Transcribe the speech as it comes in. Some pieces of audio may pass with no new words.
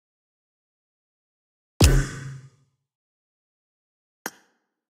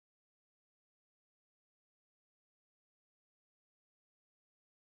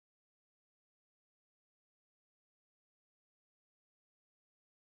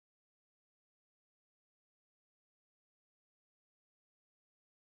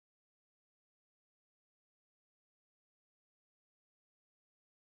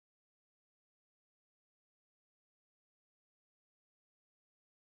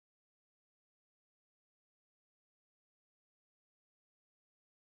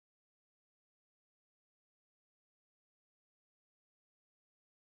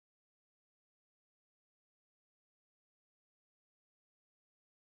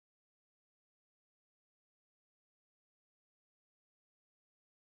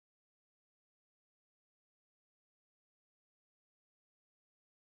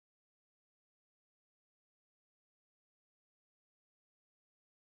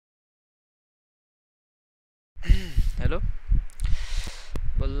Hello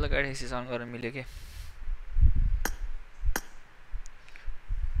बल्ल गाडी सिसन गर्न मिल्यो के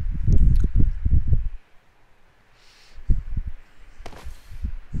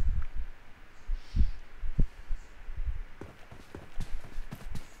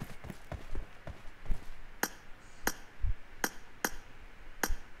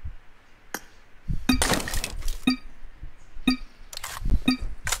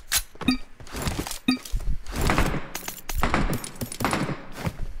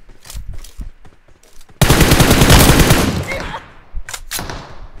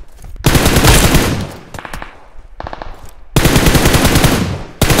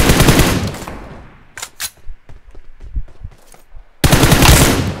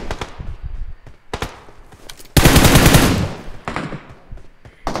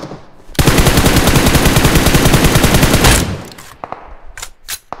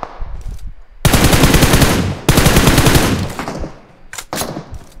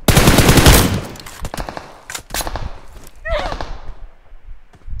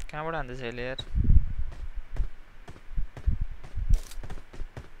कहाँबाट हान्दैछ अहिले यार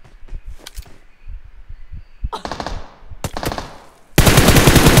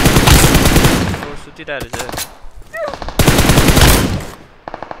ओ सुतिरहेको रहेछ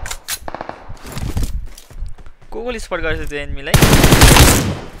कोले स्पट गरेछ त्यो एनिमीलाई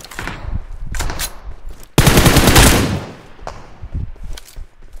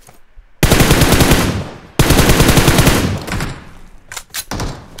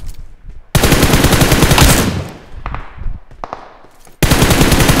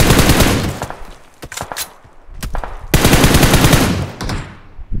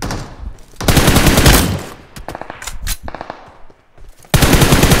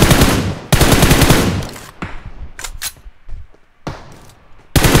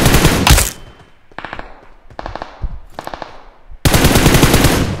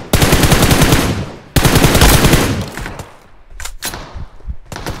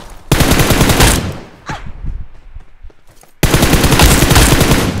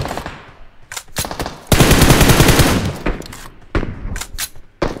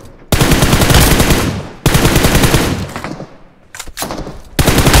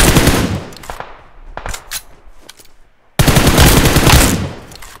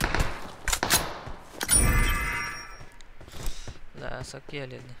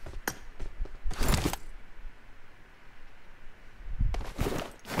सकिहाल्यो नि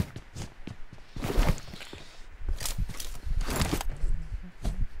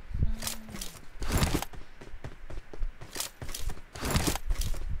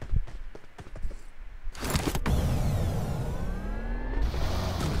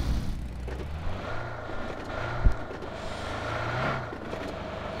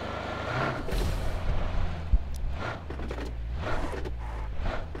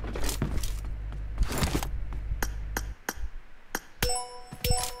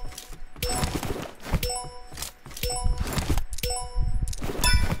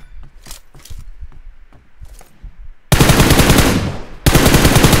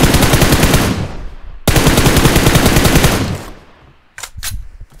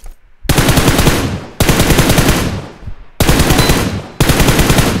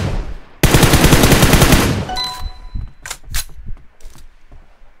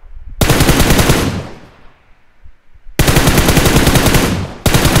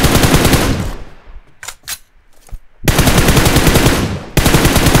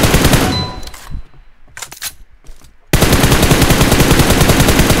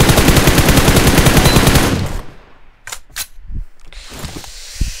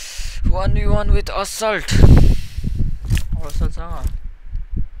One with assault. Assault सँग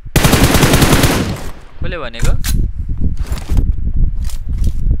कसले भनेको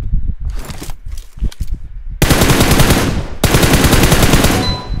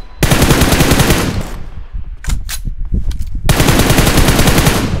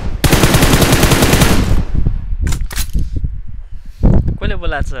कसले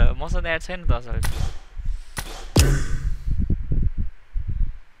बोलाछ मसँग एड छैन त assault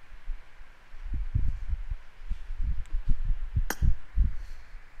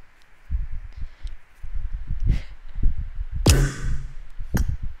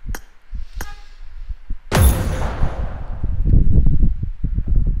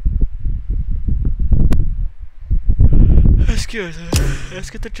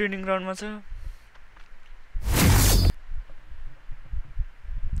यसको त ट्रेनिङ ग्राउन्डमा छ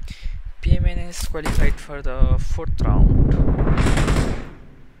PMNS qualified for the 4th round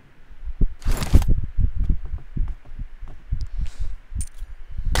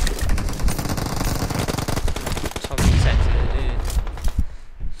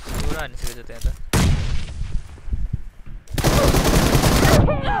हानिसकेछ त्यहाँ त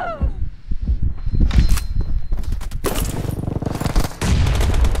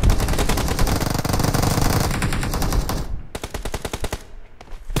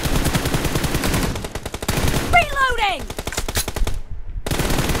Reloading!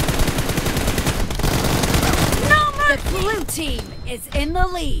 The blue team is in the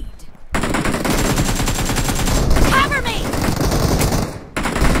lead. Cover me!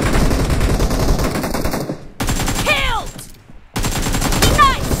 Killed!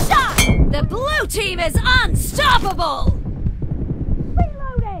 Nice shot! The blue team is unstoppable!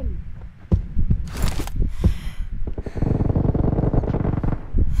 Reloading!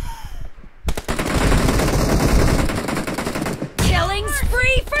 Killing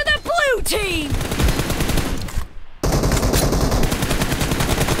spree for the blue team!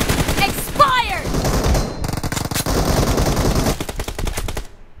 Expired!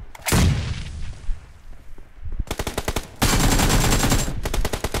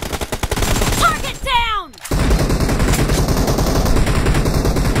 Target down!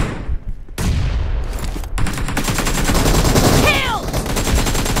 Killed!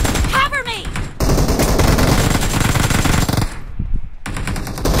 Cover me!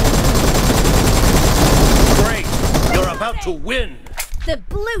 Great! You're about to win! The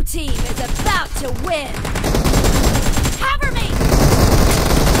blue team is about to win! Cover me!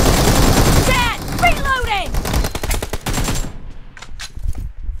 Dead! Reloading!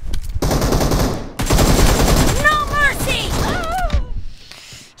 No mercy!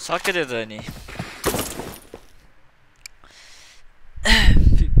 सक्यो त नि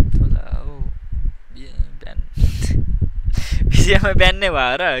बिहान बिहान नै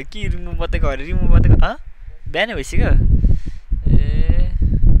भयो र कि remove मात्रै गऱ्यो रिमुभ मात्रै बिहानै भइसक्यो ए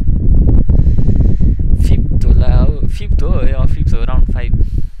फिफ्थ होला हो फिफ्थ हो ए फिफ्थ हो राउन्ड 5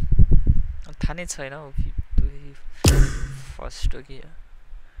 थाहा नै छैन हौ फिफ्थ हो फर्स्ट हो कि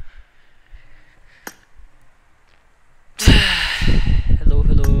हेलो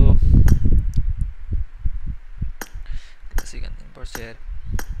हेलो क्लासिक हान्दिनु पर्छ यार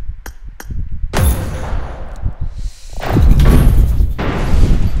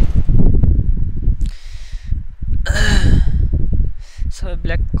सबै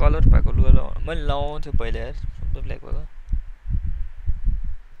ब्ल्याक कलर भएको लुगा लगाउनु मैले लगाउँथेँ पहिला यार सबै ब्ल्याक भएको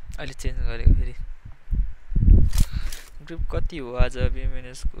अहिले चेन्ज गरेको फेरि ग्रुप कति हो आज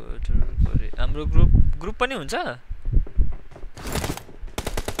PMNS को हाम्रो ग्रुप पनि हुन्छ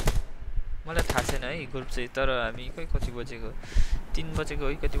मलाई थाहा छैन है ग्रुप चाहिँ तर हामी कति बजेको 3 बजेको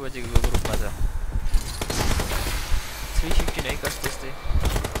है कति बजेको ग्रुपमा छ 3:15 है कस्तो त्यस्तै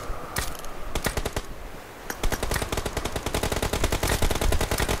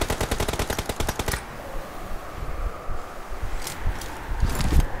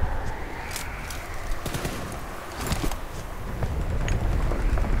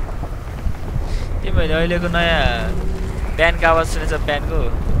मैले अहिलेको नयाँ ब्यान्डको आवाज सुनेछ ब्यान्डको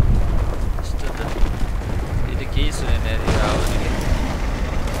यस्तो त यो त केही सुनेन यो आवाजले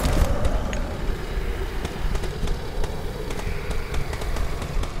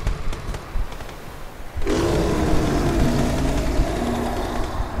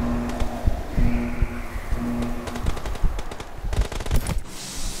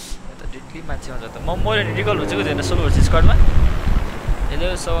त डिटली मान्छे आउँछ त म रिकल हुन्छ कि छैन सोलो भर्सेस स्क्वाडमा हेलो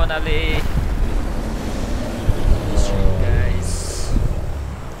सवनाले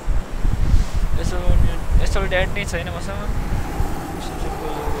यसो ड्याड नै छैन मसँग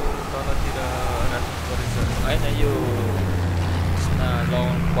तलतिर राख्नु परेछ होइन यो यसमा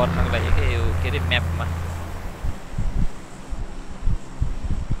लगाउनु पर्खनको लागि क्या यो के अरे म्यापमा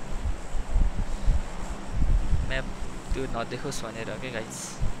म्याप त्यो नदेखोस् भनेर के गाइस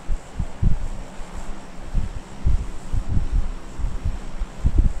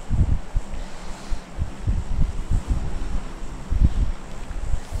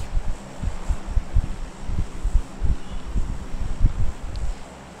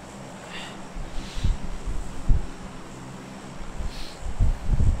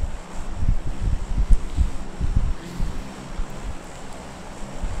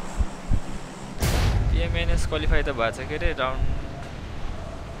PMNS क्वालिफाई त भएको छ के अरे राउन्ड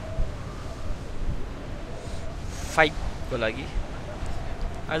 5 को लागि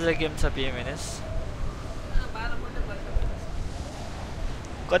आज गेम छ PMNS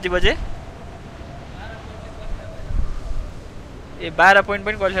कति बजे ए 12 पोइन्ट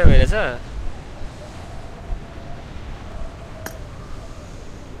पनि क्वालिफाई भइरहेछ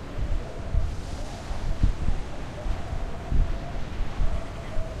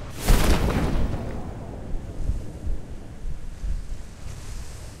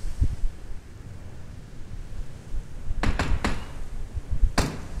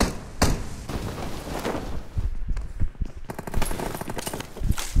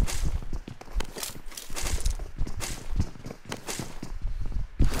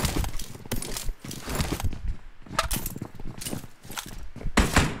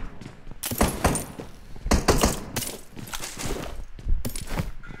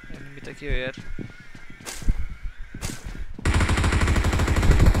त के हो यार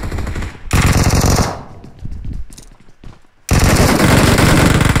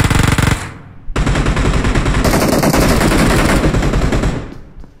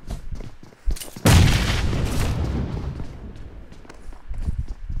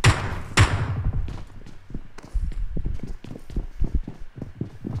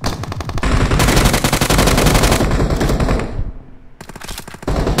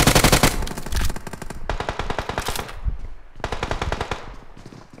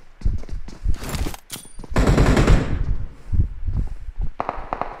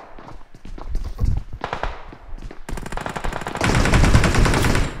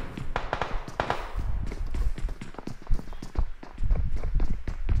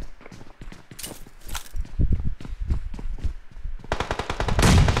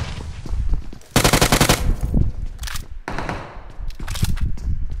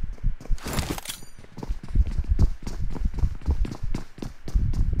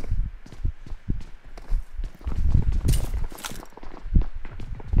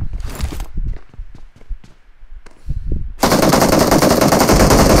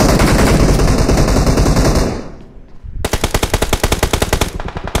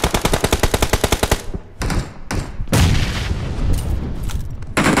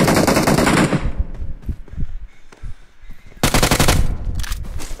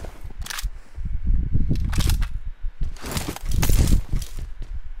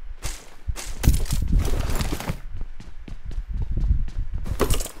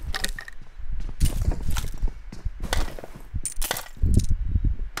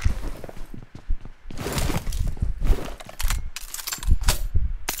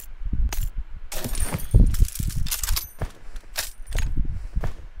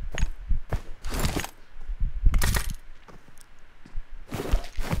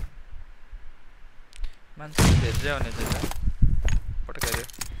मान्छे धेरै आउने चाहिँ त पटकाइदियो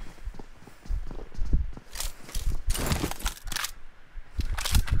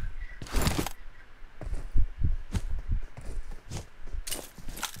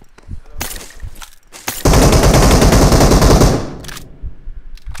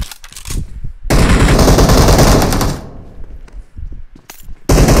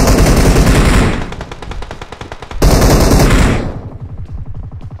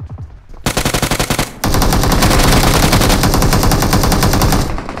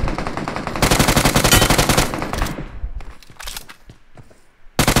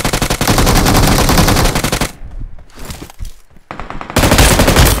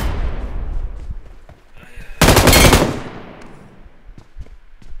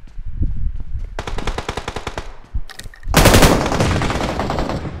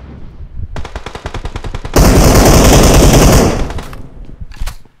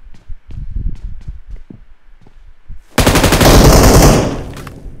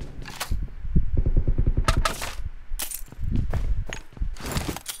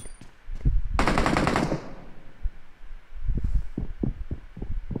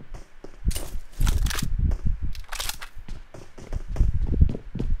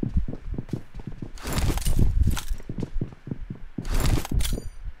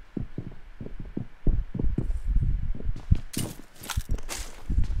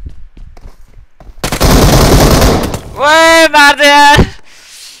ओए मार दे यार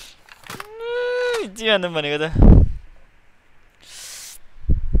जीवन भनेको त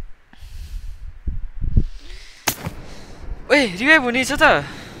ओए रिभाइभ हुने छ त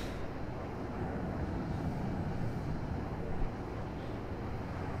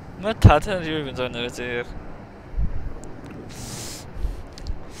म थाहा छ रिभाइभ हुन्छ भनेर चाहिँ यार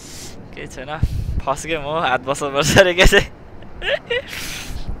केही छैन फस्के म हात बस्नुपर्छ अरे के चाहिँ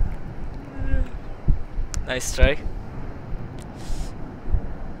नाइस ट्राई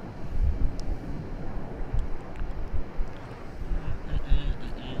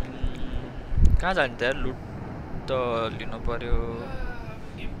कहाँ जाने त यार लुट त लिनु पर्यो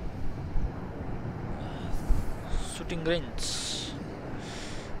सुटिङ रेन्ज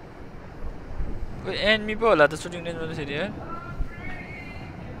कोही एनिमी पो होला त सुटिङ रेन्जमा त फेरि यार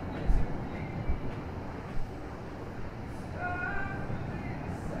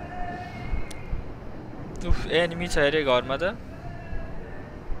उफ एनिमी छ अरे घरमा त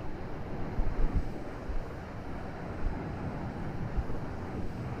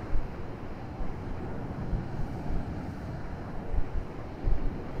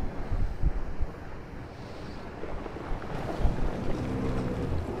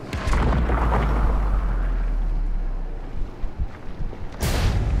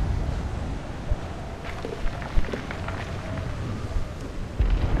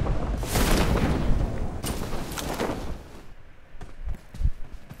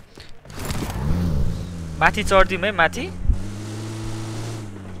माथि चढ्दिम है माथि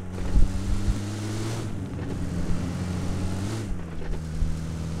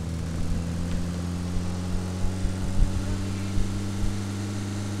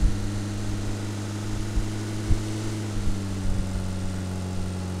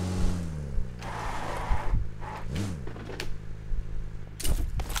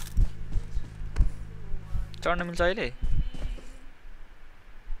चढ्न मिल्छ अहिले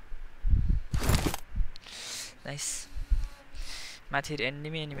नाइस माथि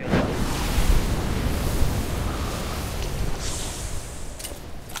एनिमी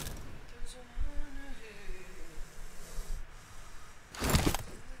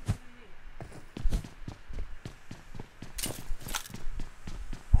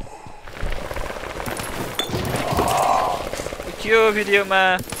के हो भिडियोमा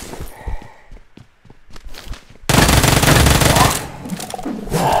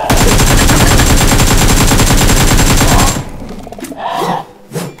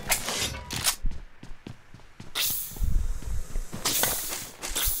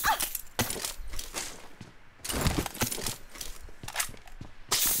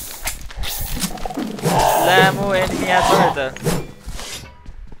लामो एनिमी आछ है त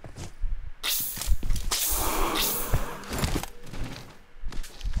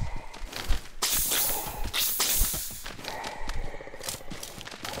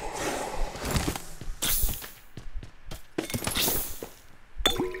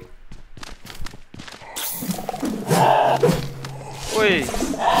ओइ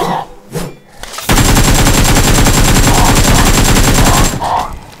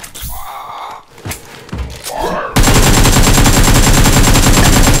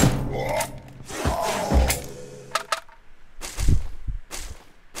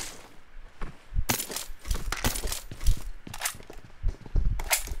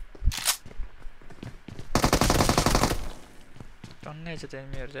टन्नै छ त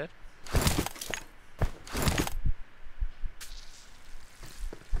एनिमीहरु यार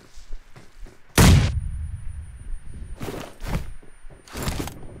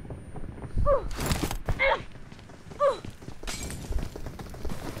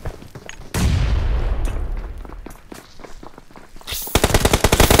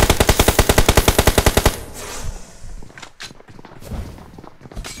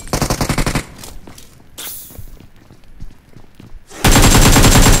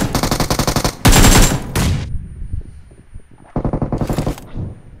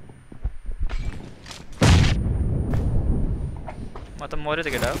म त मर्यो त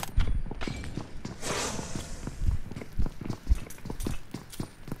केटा हो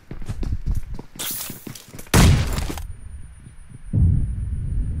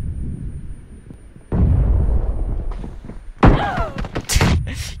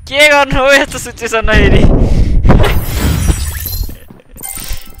के गर्नु हो यस्तो सिचुएसन नहेरी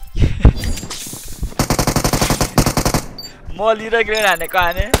म लिएर ग्रेड हानेको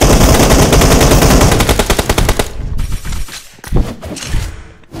हाने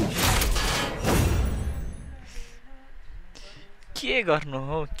के गर्नु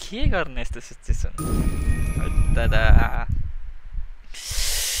हो के गर्ने यस्तो सिचुएसन दादा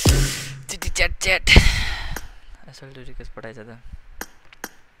चिटी च्याट च्याट असलले रिक्वेस्ट पठाइछ त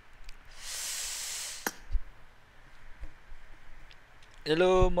hello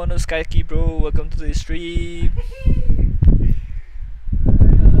Manoj Karki bro welcome to the stream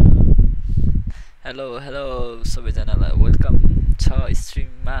hello hello सबैजनालाई वेलकम छ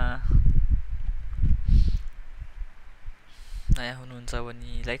स्ट्रिममा नयाँ हुनुहुन्छ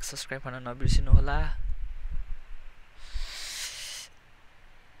भने लाइक सब्स्क्राइब गर्न नबिर्सिनु होला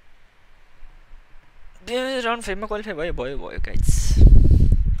राउन्ड 5 मा क्वालिफाई भयो गाइस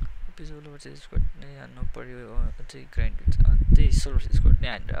एपिसोड ओभर स्क्वाड नै हान्नु पर्यो अझै ग्राइन्ड हुन्छ त्यही सर्भर स्क्वाड नै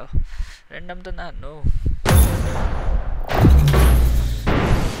हानेर हो र्यान्डम त नहान्नु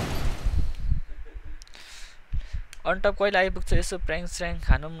अनटप कहिले आइपुग्छ यसो प्र्याङ्क स्र्याङ्क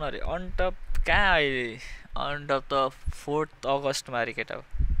खानु पनि नरे अनटप कहाँ अहिले अनटप त 4 अगस्टमा अरे केटा हो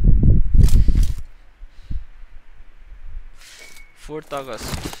 4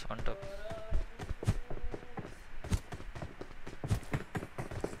 अगस्ट अनटप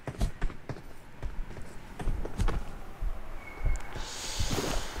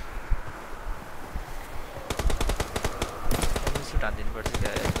दिनुपर्छ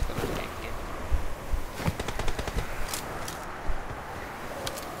क्या यस्तो कलर गेम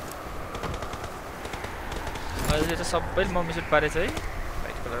अहिले त सबैले मम्मी सुट पारेछ है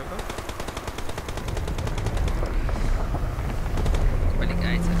व्हाइट कलरको सबैले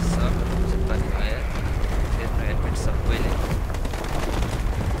गाइस सब सुट पारे भयो हेर्नु एडमिट सबैले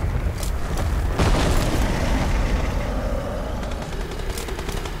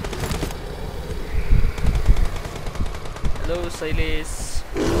शैलेश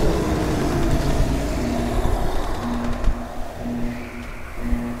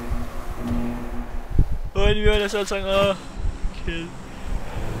अनि मेरो सरसँग खेल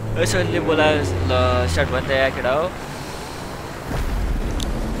सरले बोलायो ल स्टार्ट भन्दै आयो केटा हो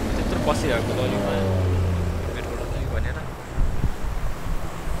त्यत्रो बसिरहेको ललिङमा पेटबाट नै भनेर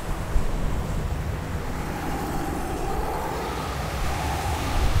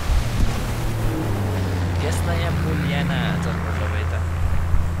यस नयाँ पुलियाना चल्नु तपाईँ त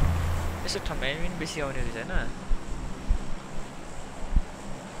यसो ठाउँमा एडमिन बेसी आउने रहेछ होइन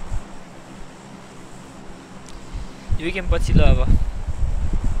यो गेम पछि ल अब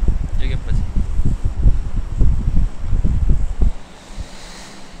यो गेम पछि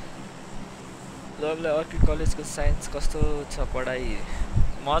लभलाई अर्किड कलेजको साइन्स कस्तो छ पढाइ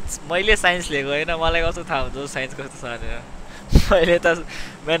मैले साइन्स लिएको होइन मलाई कस्तो थाहा हुन्छ साइन्स कस्तो छ भनेर मैले त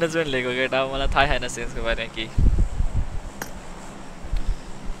म्यानेजमेन्ट लिएको केटा मलाई थाहा छैन साइन्सको बारेमा केही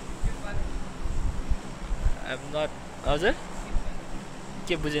आइएम नट हजुर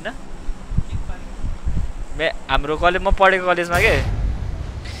के बुझेन हाम्रो कलेज म पढेको कलेजमा के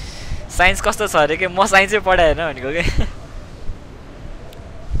साइन्स कस्तो छ अरे के म साइन्सै पढाएन भनेको के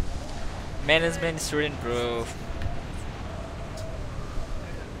म्यानेजमेन्ट स्टुडेन्ट ब्रो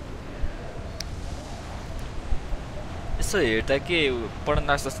यसो हेर्दा के पढ्न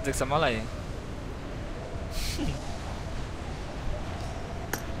लाग्छ जस्तो देख्छ मलाई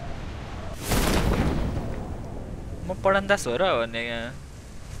म पढन्दास हो र भन्ने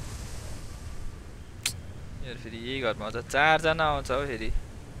यार फेरि यही घरमा आउँछ 4 जना आउँछ हो फेरि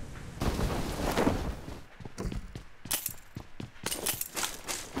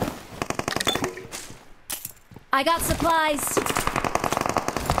I got supplies.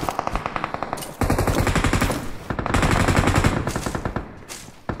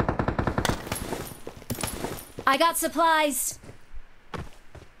 I got supplies.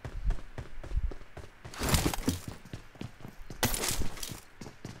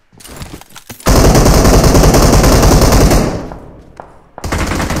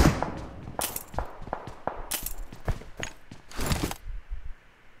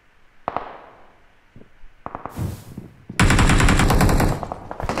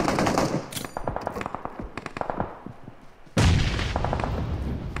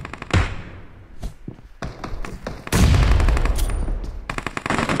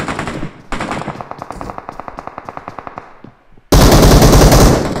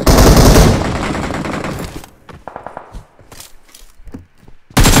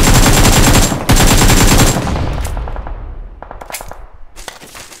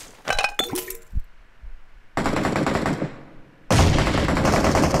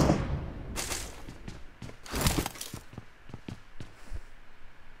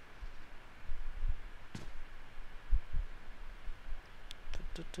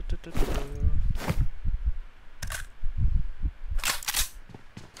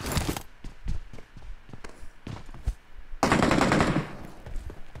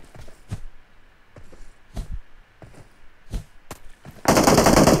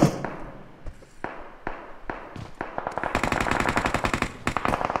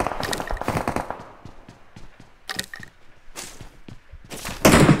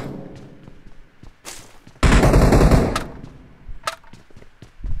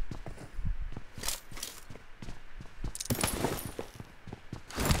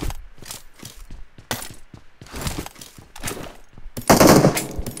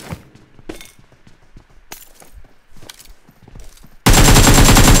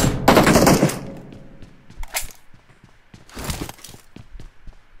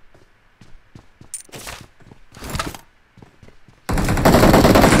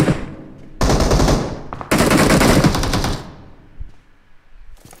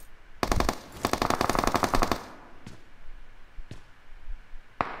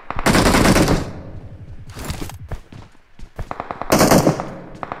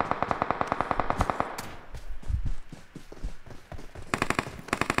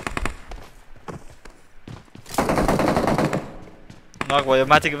 नक भयो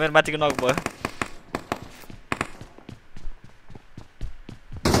माथिको मेरो माथिको नक भयो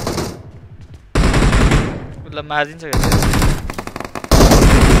ल मार्दिन्छ के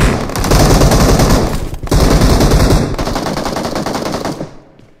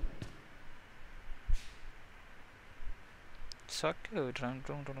सक्यो ट्रङ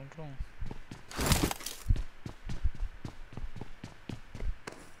ट्रङ ट्रङ ट्रङ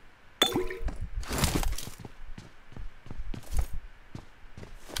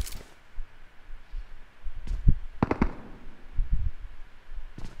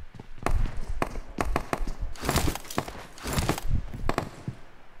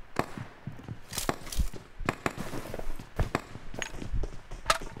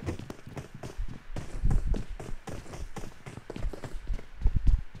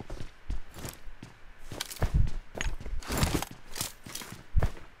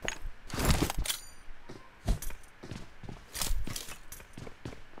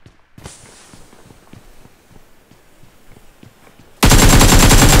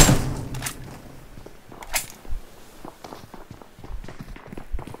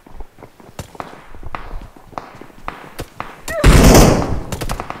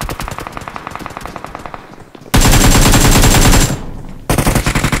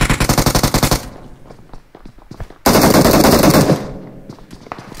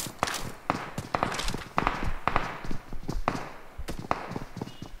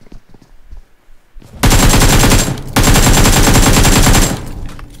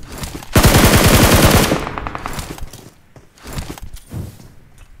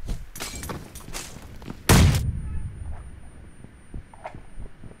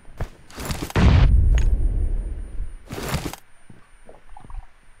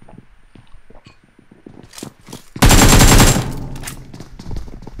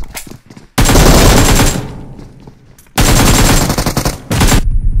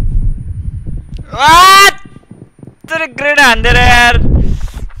तेरे ग्रेड हान्देर यार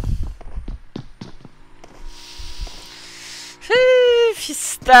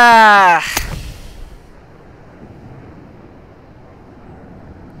फिस्ता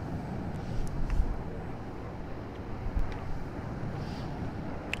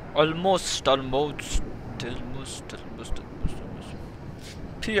almost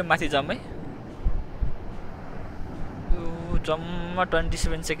फिर माथि जम्मै यो जम्मा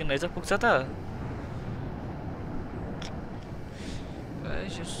 27 सेकेन्ड रहेछ पुग्छ त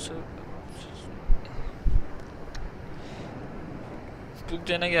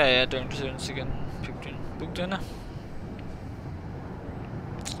पुग्दैन क्या यार 27 सेकेन्ड 15 पुग्दैन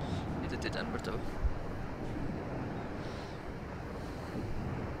यता जानुपर्छ अब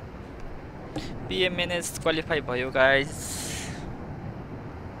PMNS क्वालिफाई भयो गाइस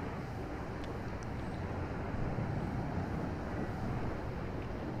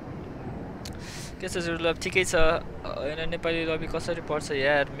के छ जुर्लब ठिकै छ हैन नेपाली लबी कसरी पर्छ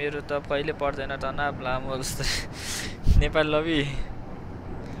यार मेरो त कहिले पर्दैन तनाव लामो जस्तो नेपाली लबी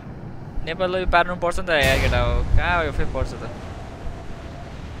पार्नु पर्छ नि त यार केटा हो कहाँ हो फेरि पर्छ त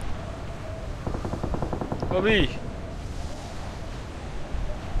कबी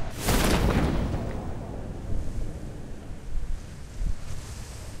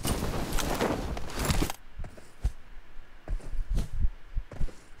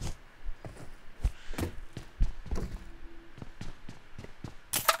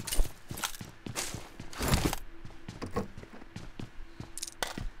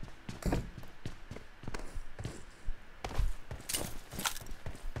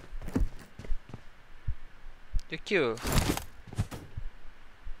के हो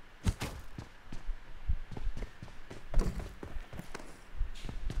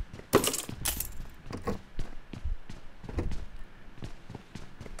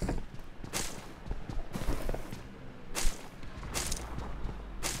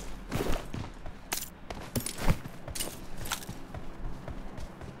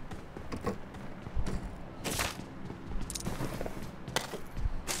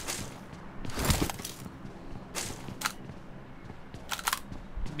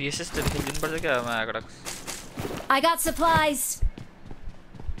BSS to din parcha kya ma I got supplies.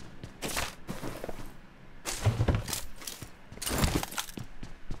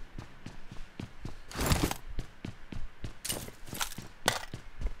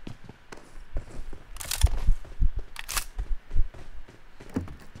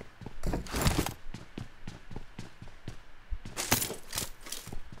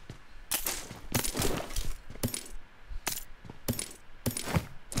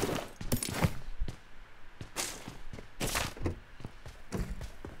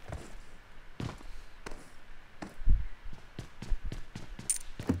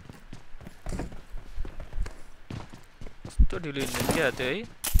 तो ढिलो हिँड्ने क्या त्यो है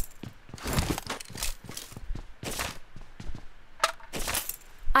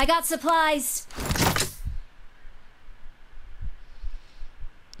I got supplies.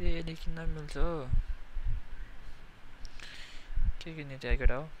 ये लेकिन ना मिल्छ के किन्ने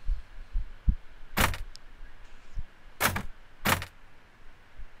ज्याकेट हो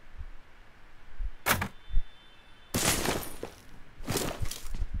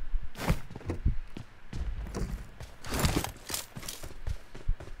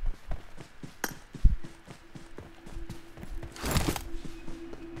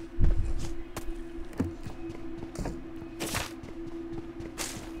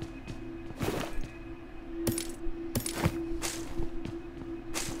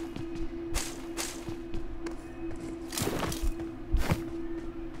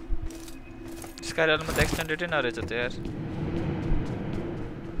कार्यालय में एक्सटेंडेड ना रह जाते यार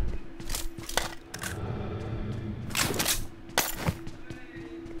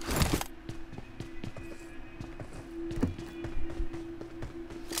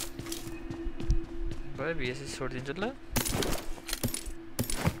भाई BSS छोड़ दिन चला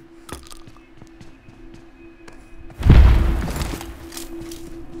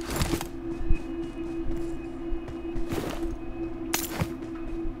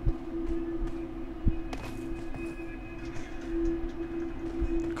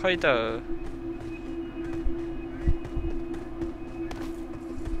खै त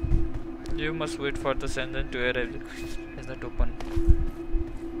You must wait for the sender to arrive. Is not open.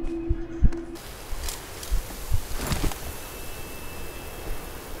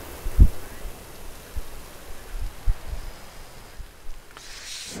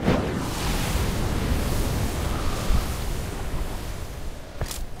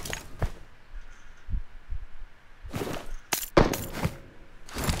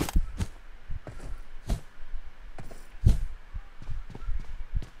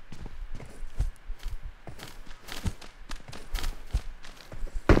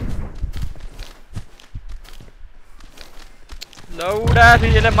 लौडा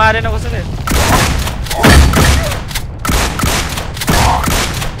फेरि यसले मारेन कसैले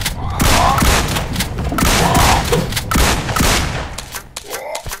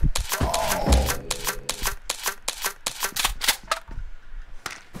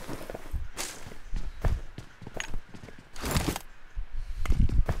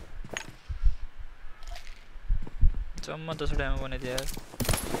जम्मा दोस्रो टाइममा बनाइदियो यार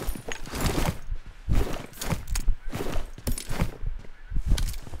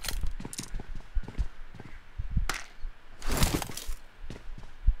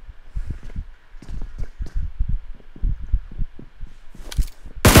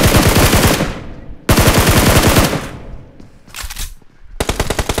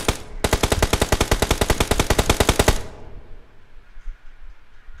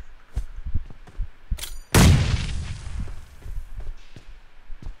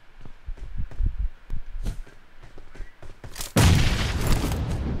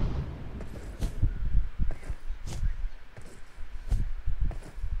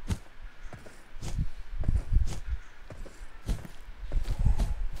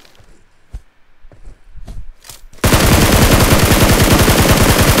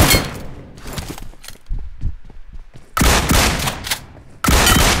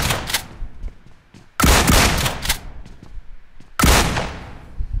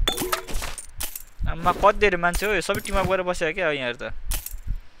आम्मा कति धेरै मान्छे हो यो सबै टिमअप गरेर बसेको क्या यहाँहरु त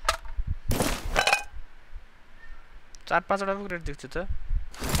 4-5 वटा पुगेर देख्छु त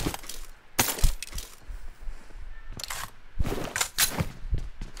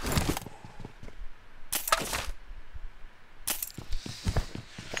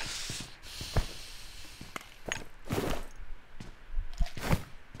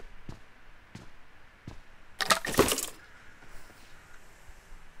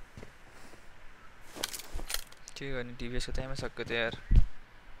के गर्ने टिभीएस को टाइममा सक्यो त यार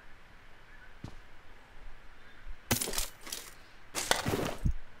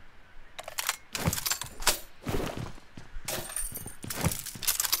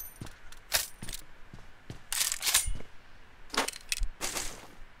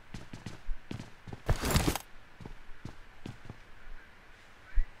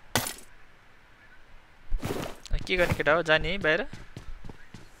के गर्ने केटा हो जाने बाहिर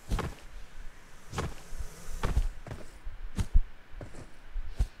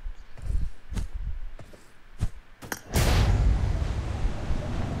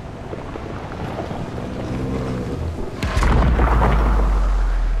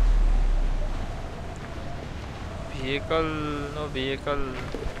no vehicle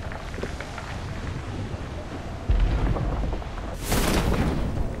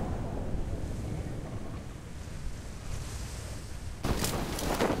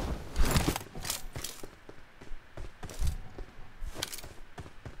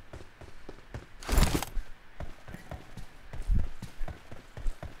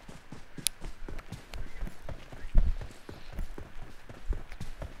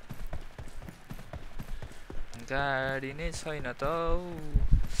गाडी नै छैन त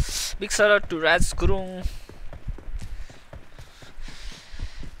big sir to Raj Gurung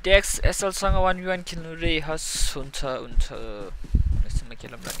tax SL सँग 1v1 खेल्नु रे हस हुन्छ यसमा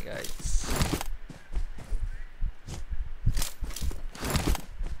खेलौँ नि गाइस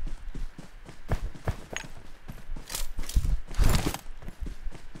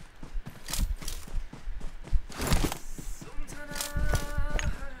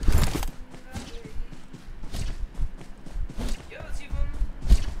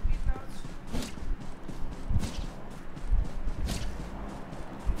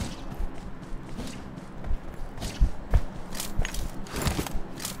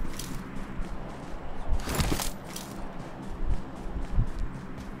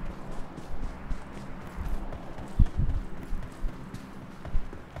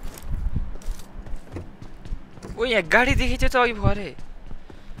ओ यहाँ गाडी देखेछ त अघि भरे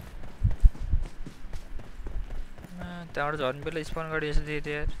त्यहाँबाट झर्नु बेला स्पन गाडी यसो दिए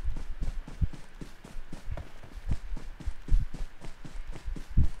यार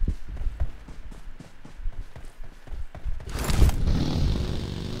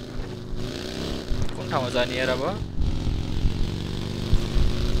कुन ठाउँमा जाने यार अब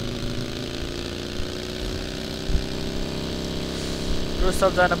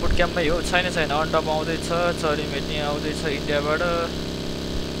सबजना बुट क्याम्पमै हो छैन अन्डप आउँदैछ चरी मेट्ने आउँदैछ इन्डियाबाट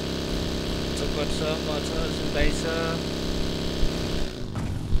चक्कर छ म छ सुताइ छ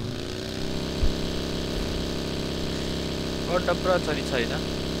अन्डप र चरी छैन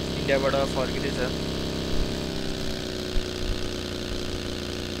इन्डियाबाट फर्किँदैछ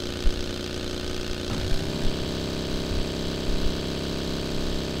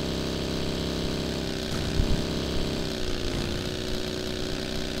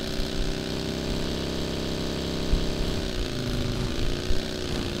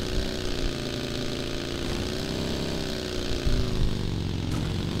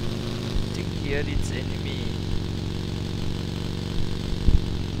Where is enemy?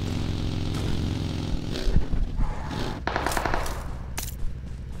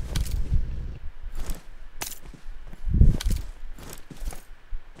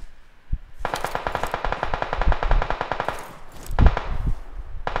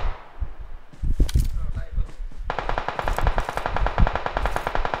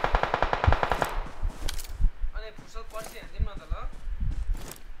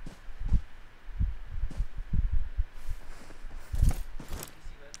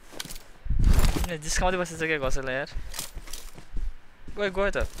 जिस्काउँदै बसेछ क्या कसैलाई यार गयो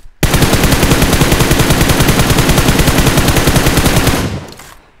त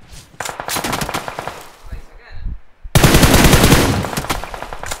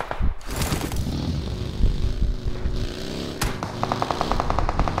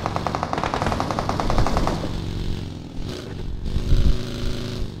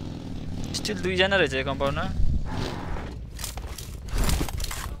स्टिल 2 जना रहेछ यो कम्पाउन्डमा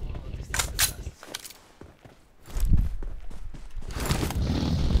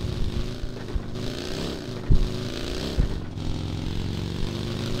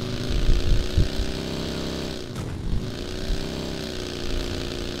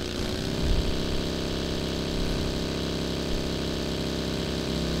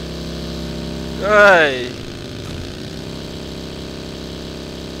Hey.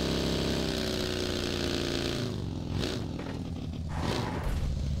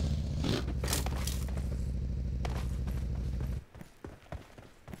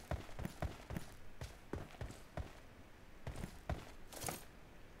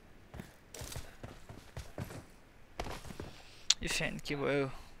 You fan के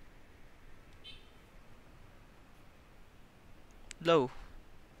भयो Low.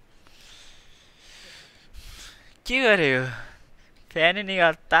 के गरे यो फ्यानै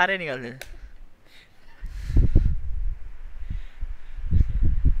निकाल तारै निकाल्दिन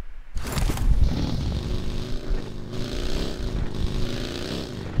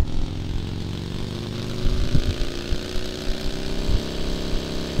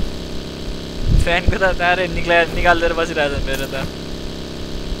फ्यानको त तारै निकाल्दै बसिरहेछ मेरो त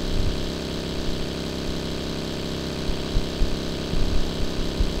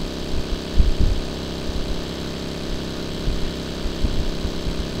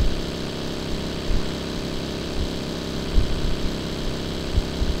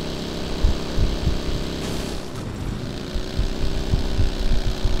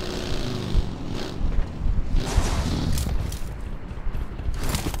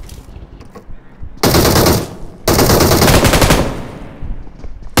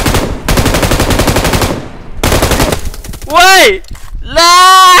Wait! La!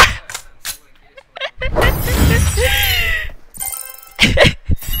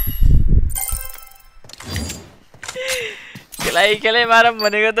 Kelai marah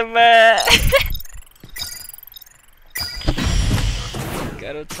भनेको त म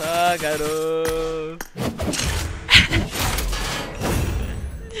गाह्रो छ गाह्रो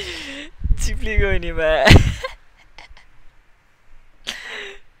चिप्ली गयो नि बा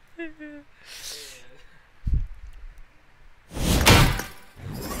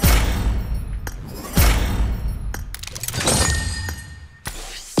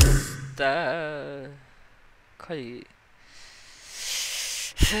खै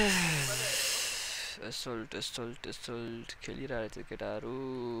असोल्ट खेलिरहेको थियो केटाहरू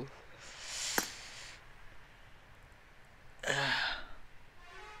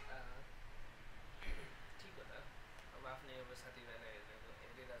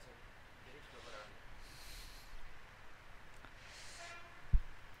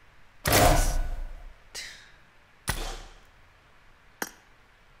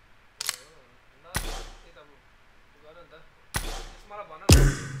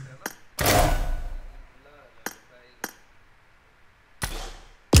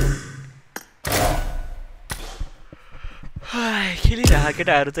खेलिरहेको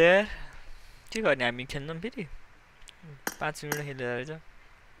केटाहरू त यार के गर्ने हामी खेल्नु फेरि 5 मिनेट खेलेर रहेछ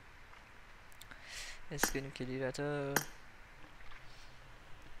यसको नि खेलिरहेछ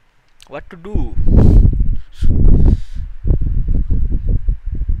what to do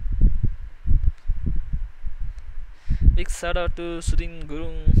big shout out to Sudin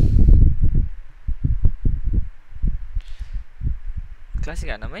Gurung classic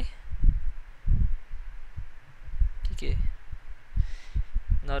anamai के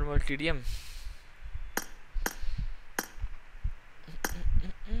normal TDM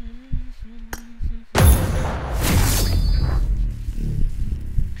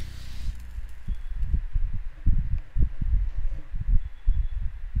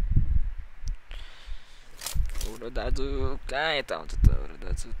अरु दाजु कहाँ यता आउँछ त अरु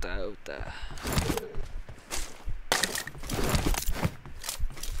दाजु त उता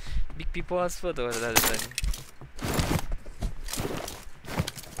बिग पिपल्स पो त अरु दाजु त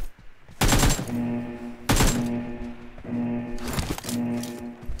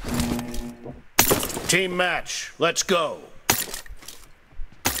Team match, let's go.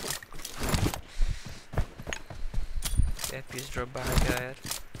 FPS drop back यार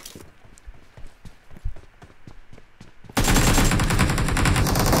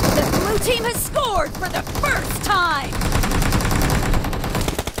The blue team has scored for the first time.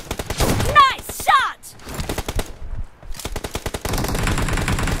 Nice shot.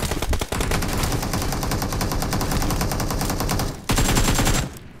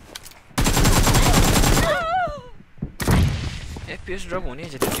 FPS drop हुने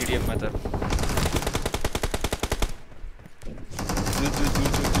छ त्यो स्टेडियम मा त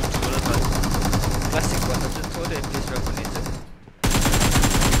क्लासिक भन्दा चाहिँ थोरै FPS drop हुने छ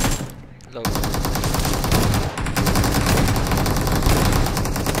ल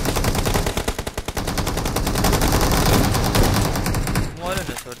मर्यो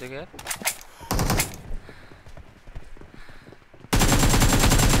न छोड्दिएको यार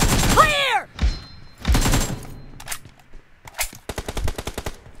Clear.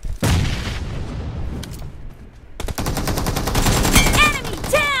 Enemy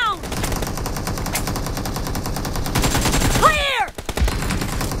down. Clear.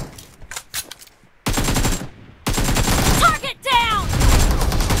 Target down.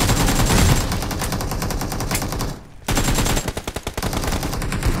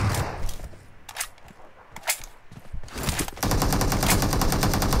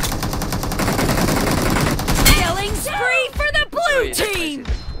 Killing spree for the blue team.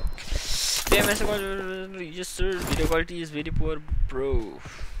 PMNS yes sir video quality is very poor bro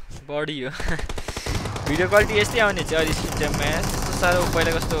body हो भिडियो क्वालिटी यस्तै आउने चाहिँ अहिले सिस्टममा त्यस्तो साह्रो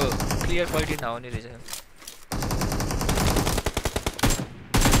पहिला कस्तो क्लियर क्वालिटी नआउने रहेछ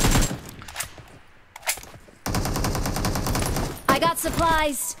I got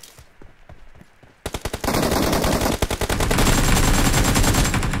supplies.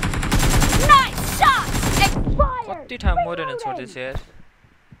 Nice shot. Expired. कति ठाउँ मर्यो न छोड्दैछ यार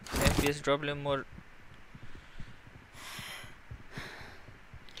FPS ड्रपले मोर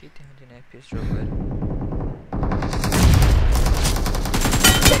के देखाउँदैन FPS ड्रप गरेर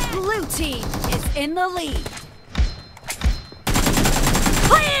The blue team is in the lead.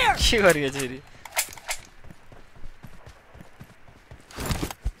 Clear. के गरेको छ फेरि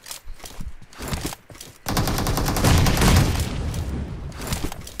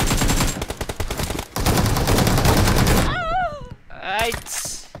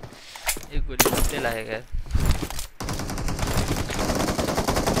एक गोली मात्रै लागेको यार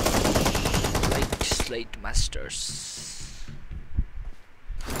Slate Masters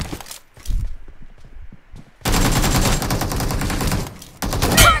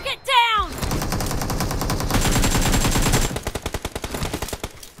Target down.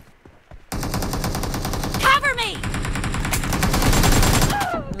 Cover me.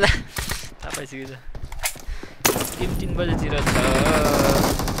 थाहा पाइसकेछ 3 बजेतिर छ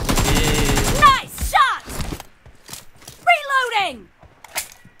Nice shot. Reloading.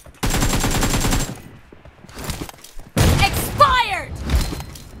 Expired.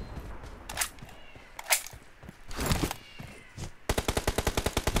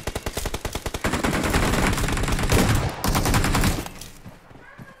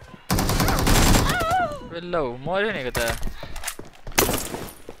 ल मर्यो नि त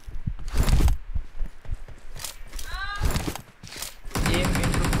गेम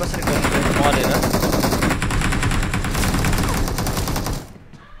इम्प्रुभ कसरी गर्नु मरेर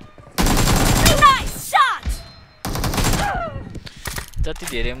Nice shot. जति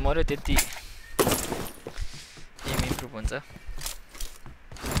धेरै मर्यो त्यति गेम इम्प्रुभ हुन्छ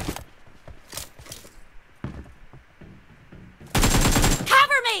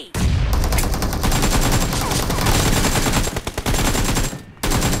Cover me.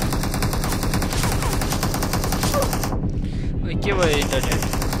 ओइ के भयो इन्टरनेट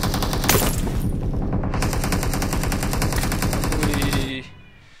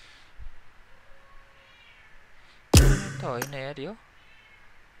त होइन यार यो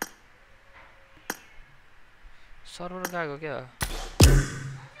सर्भर गएको क्या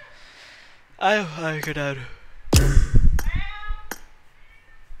आयो केटाहरू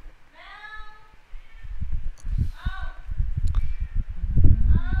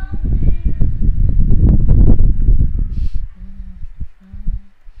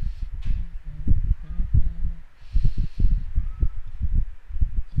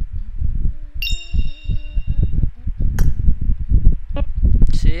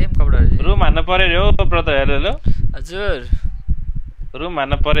पर्यो रे हो ब्रदर हेलो हेलो हजुर रुम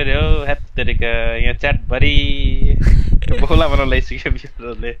हान्न पर्यो रे हो हेत्तेरिका यहाँ च्याट भरि बोला बनाउन लाइसक्यो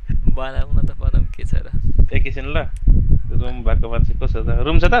ब्रदरले बनाउन त बनाउँ के छ र एकैछिन ल रुम भएको मान्छे कसो छ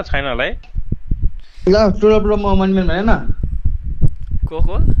रुम छ त छैन होला है ल टुलो प्रो म अनमेन भने न को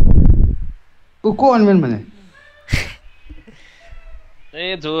को अनमेन भने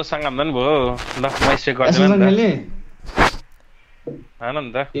ए जोसँग हान्दा नि भयो ल म स्ट्रेक गर्दिन नि त हान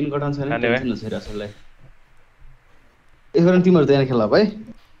नि त टिम गठन छैन हाने भाइ। टेन्सन नछैर असललाई यसबाट टिमहरु त यहाँ खेल्ला भाइ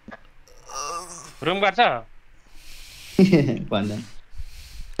रुम गर्छ भन्दा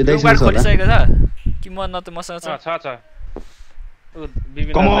रुम कार्ड खोलिसकेको छ कि म न त मसँग छ छ उ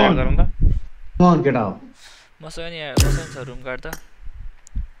बिबिन Come on. याद गरौँ त कमन केटा हो मसँग नि मसँग छ रुम कार्ड त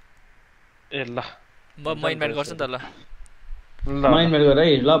ए ल म माइन म्यान गर्छु नि त ल ल माइन्ड मेड गर है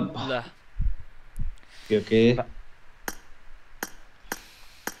ल ल okay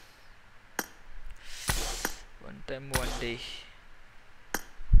one time one day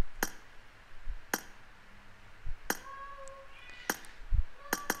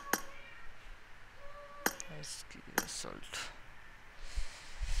let's get the result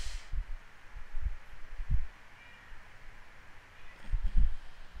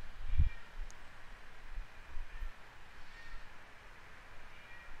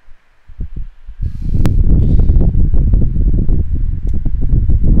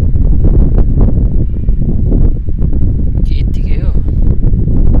यतिकै हो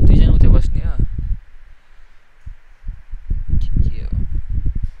दुईजना उतै बस्ने हो के हो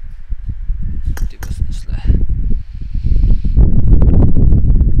उतै बस्नुहोस् ल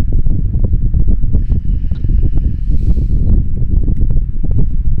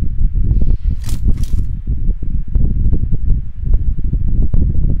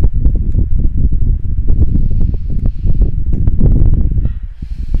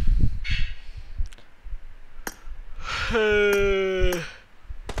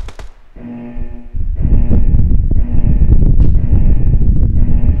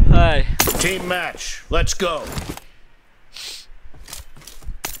Hi. Team match. Let's go.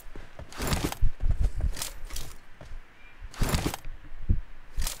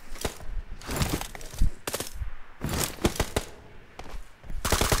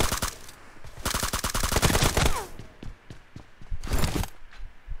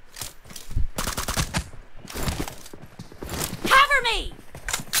 Cover me!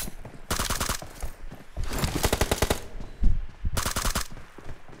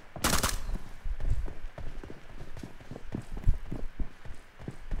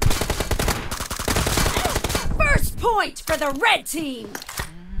 First point for the red team!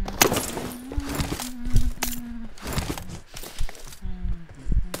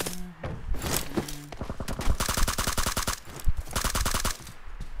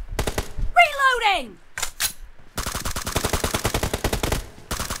 Reloading!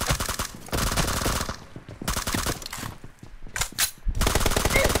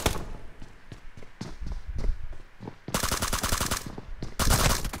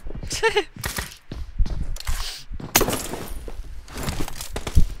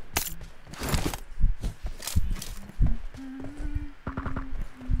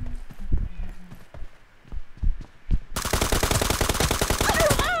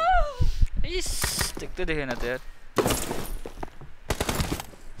 इस देख्दै देखेन त यार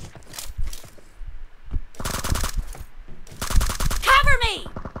Cover me!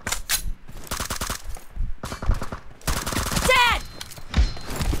 Dead!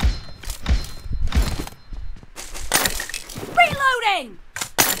 Reloading!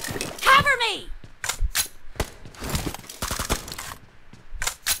 Cover me!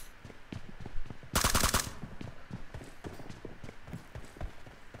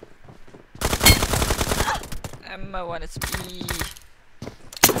 Emma 1 SP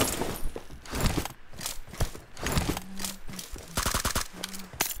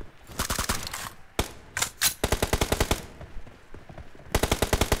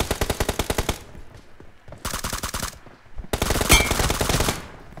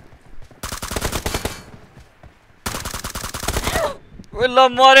ल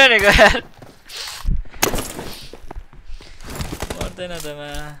मर्यो नि यार मर्दैन त मा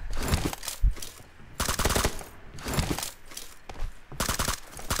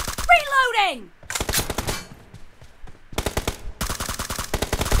Reloading!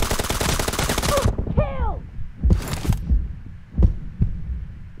 Kill!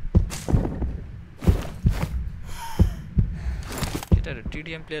 केटाहरु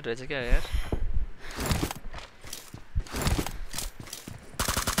टिडिएम प्लेयर रहेछ क्या यार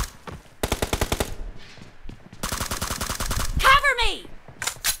Cover me!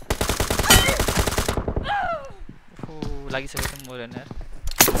 लागिसकेको छ मरेन यार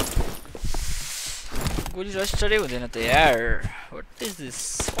गोली रजिस्टरै हुँदैन त यार what is this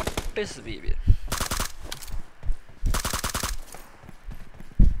what is behaviour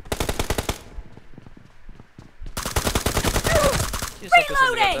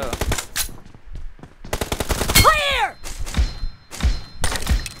Reloading! Clear!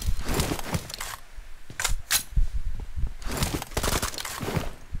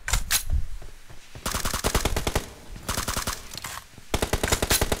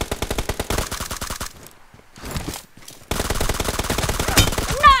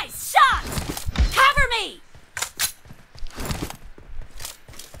 Nice shot! Cover me!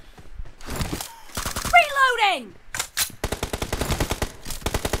 Reloading!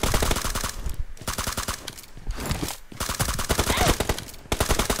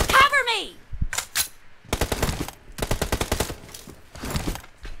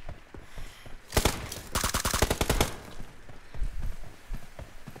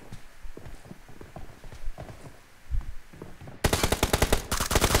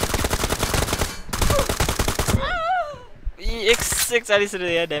 एक 40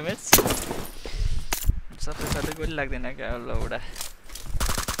 रुपैयाँ ड्यामेज सबै गोली लाग्दैन क्या लौडा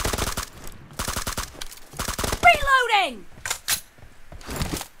Reloading!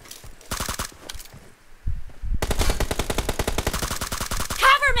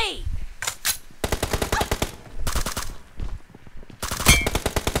 Cover me!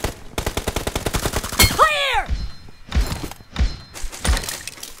 Clear!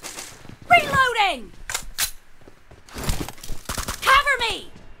 Reloading! Cover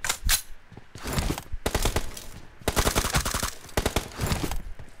me!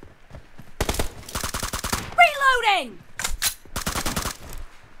 Reloading!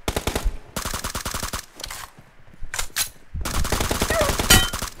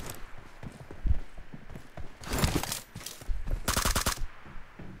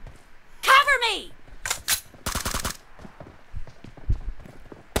 Cover me!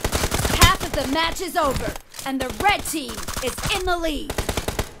 Half of the match is over, and the red team is in the lead.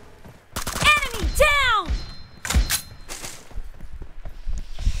 Enemy down!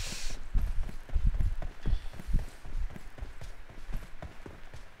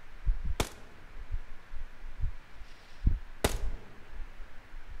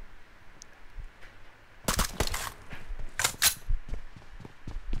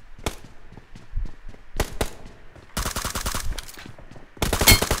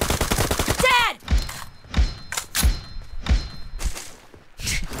 Dead!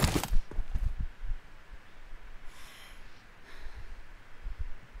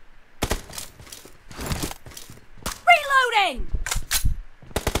 Reloading!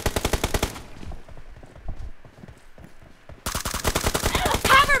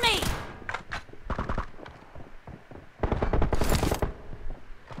 Cover me!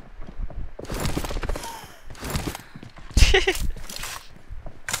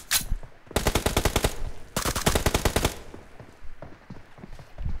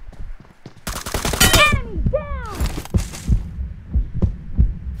 Enemy down!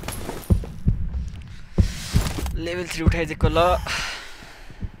 Level 3 उठाइदिएको ल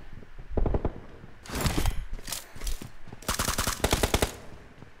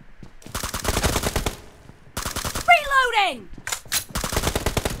Reloading!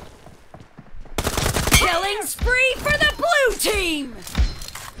 Killing spree for the blue team!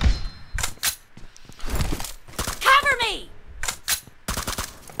 Cover me!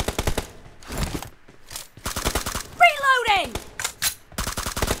 Reloading!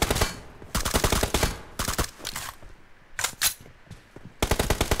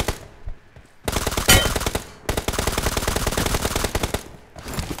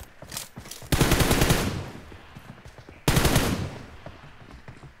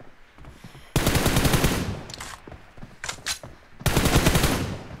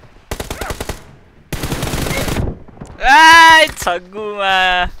 I छग्गुमा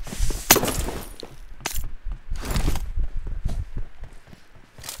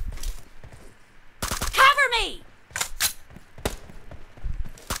Cover me!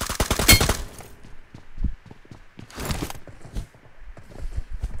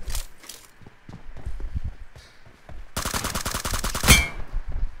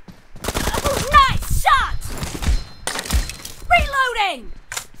 Nice shot! Reloading!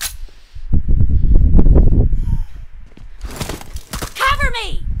 Cover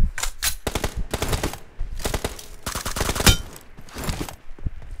me!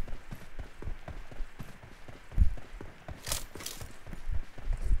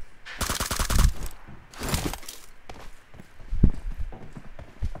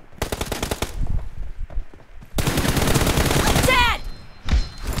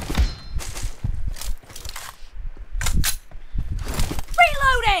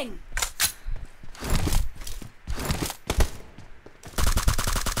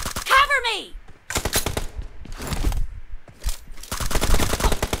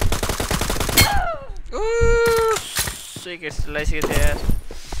 सोई के लाइसकेको थियो यार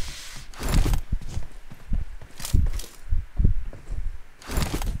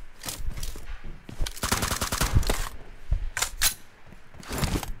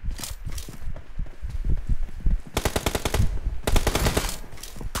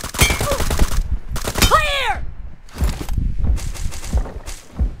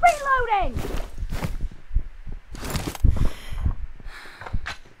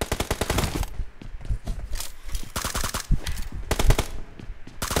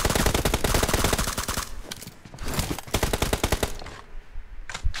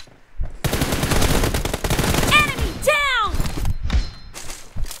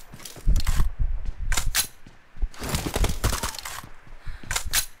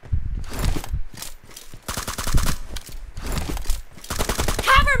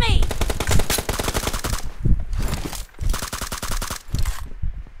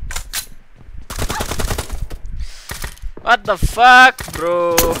What the fuck,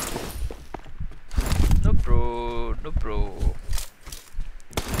 bro? No, bro. No, bro.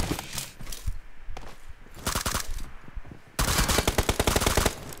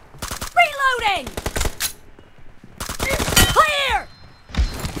 Reloading! Clear!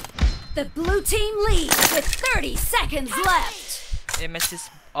 The blue team leads with 30 seconds left. MS is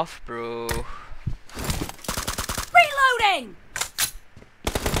off, bro. Reloading!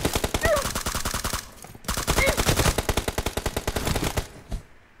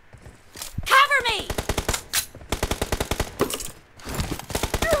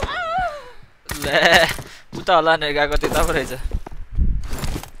 उता होला नि गएको त्यता पो रहेछ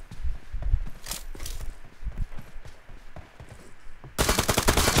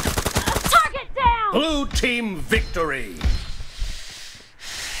Blue team victory.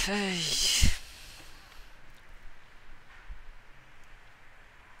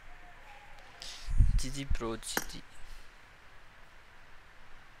 GG bro, GG.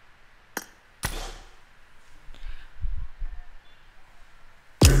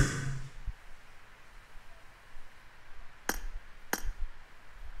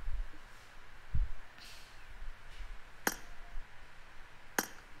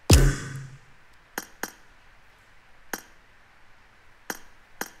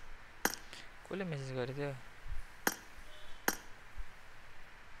 कसले मेसेज गरेको थियो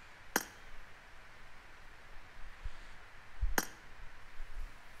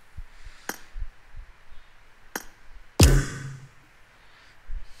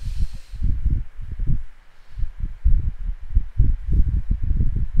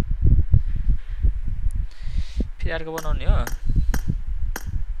फेरि अर्को बनाउने हो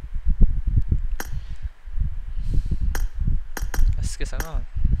यसकेसँग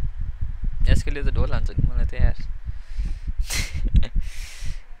यसके लिए तो ढोल हान्छ नि मलाई त यार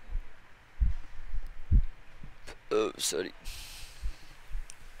सरी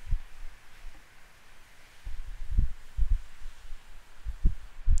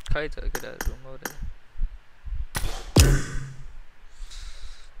खै त केटाहरु रुममा उरे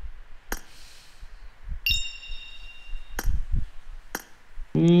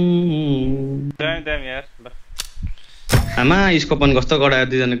दाम यार ल आमा स्कोपन कस्तो गडायो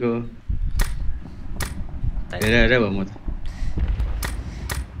दुईजनाको हेरे भयो म त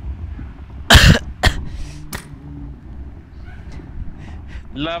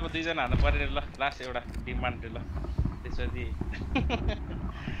ल अब दुईजना हान्नु पर्यो ल लास्ट एउटा डिमान्ड ल त्यसपछि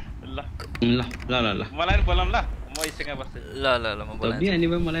ल ल ल ल ल मलाई नि बोलाउँ ल म इसँग बस्छु ल ल ल म बोलाउँछु धोबी हान्ने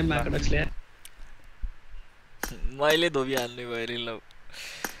भयो मलाई माकडक्सले मैले धोबी हान्ने भयो रे ल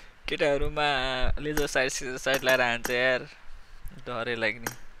केटाहरुमा लेजर साइड लाएर हान्छ यार डरै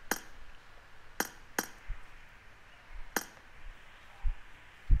लाग्ने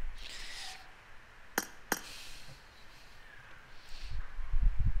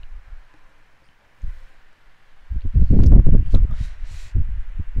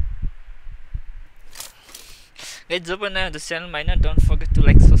Guys, जो पनि नयाँ हुन्छ च्यानलमा हैन don't forget to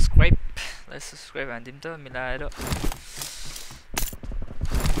like subscribe हान्दिम त मिलाएर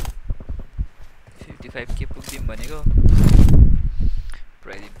 55k पुग्दिम भनेको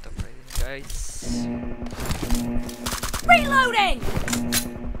पुराइदिम guys Reloading!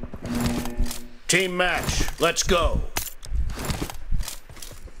 Team match, let's go.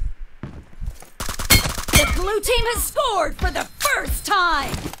 The blue team has scored for the first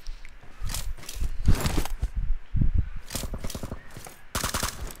time!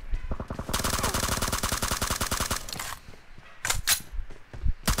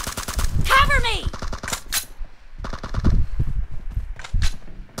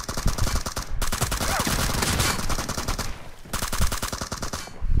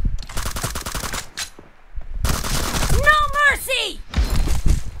 No!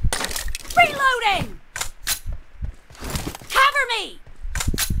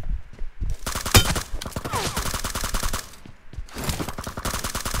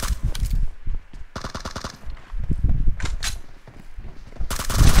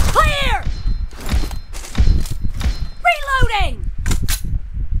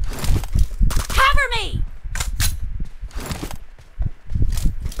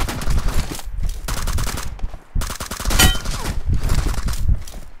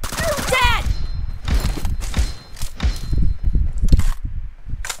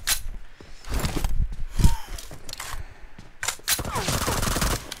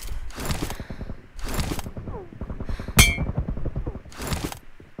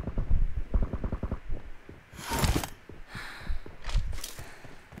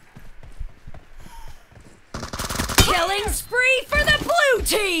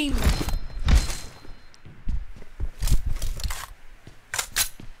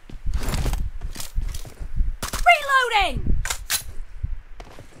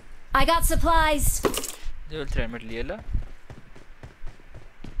 I got supplies. Dual helmet लिए ल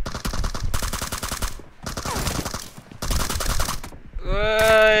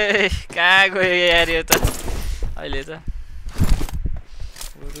ओइ कहाँ गयो यार यो त अहिले त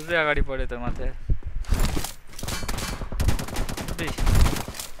रुरै अगाडि बढ्यो त माथि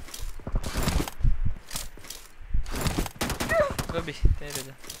गबी त्यही रहेछ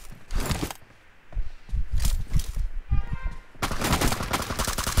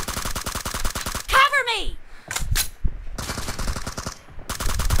Cover me.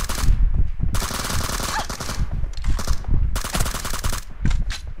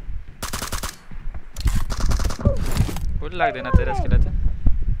 भुल लाग्दैन तेरा स्किल त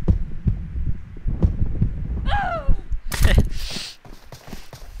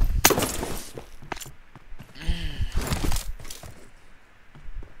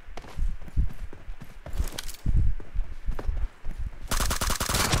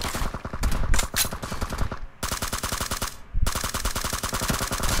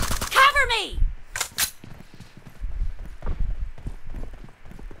Cover me.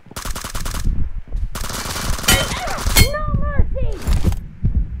 No mercy.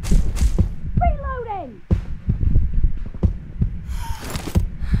 Reloading.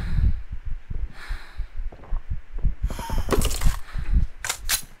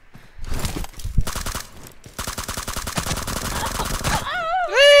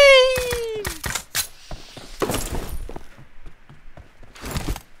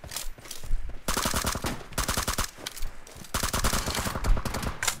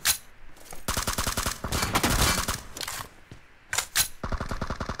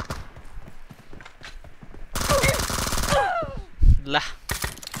 ला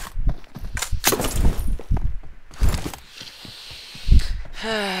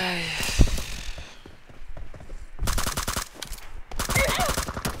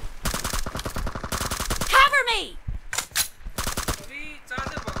Cover me.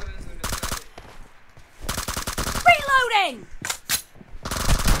 Reloading.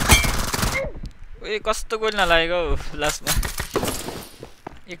 ओए कस्तो गोल नलागेको हौ लास्टमा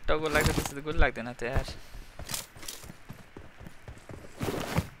एक टाउको लाग्यो त्यसै त गोल लाग्दैन त यार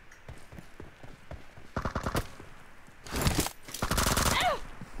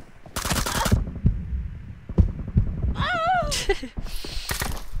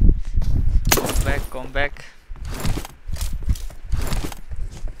come back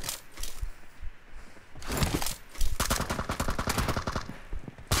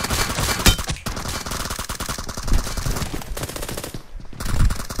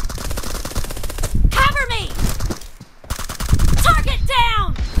Cover me. Target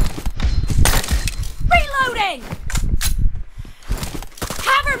down. Reloading.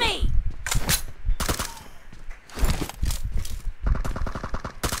 Cover me.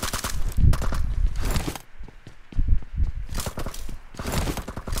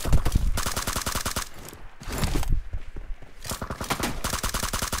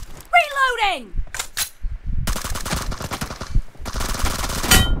 Reloading.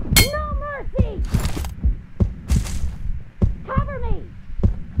 No mercy. Cover me.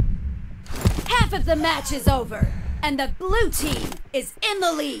 Half of the match is over, and the blue team is in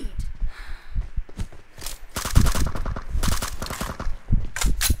the lead.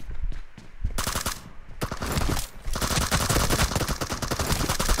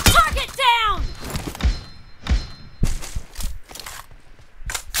 Target down.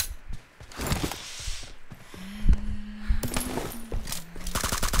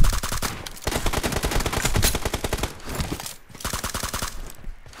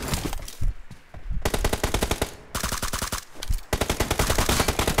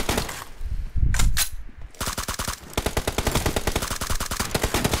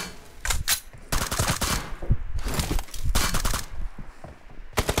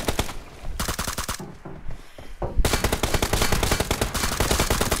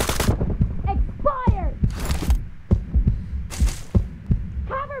 Expired.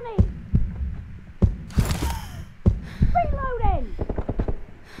 Cover me. Reloading.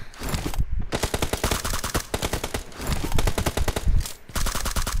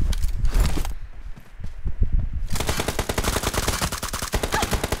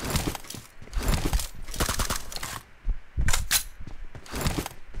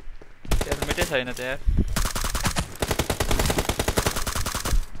 हेलमेटै छैन त यार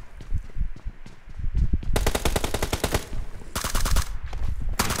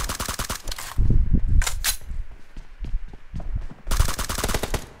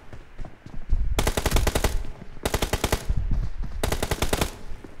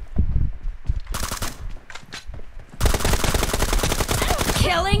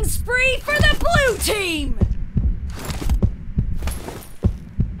Killing spree.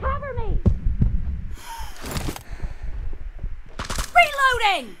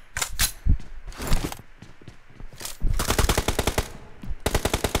 Reloading!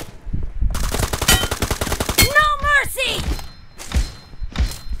 No mercy!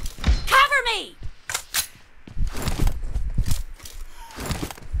 Cover me!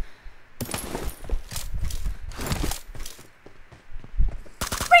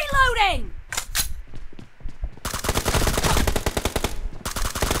 Reloading!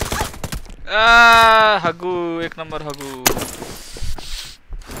 हगु एक number हगु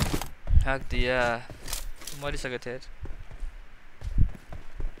हाक दिया मरिसक्यो थियो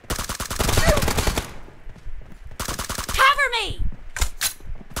Cover me!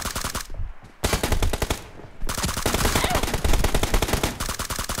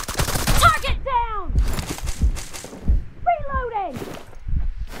 Target down! Reloading!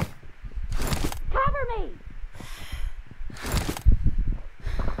 Cover me!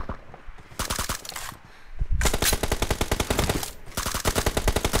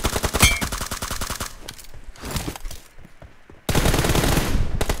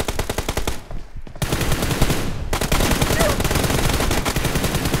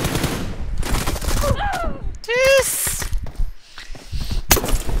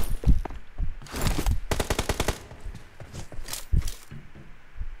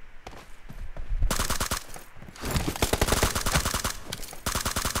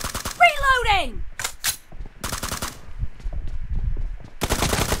 Reloading!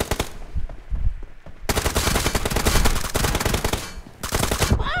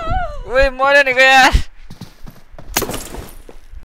 ओए मर्यो नि गयो यार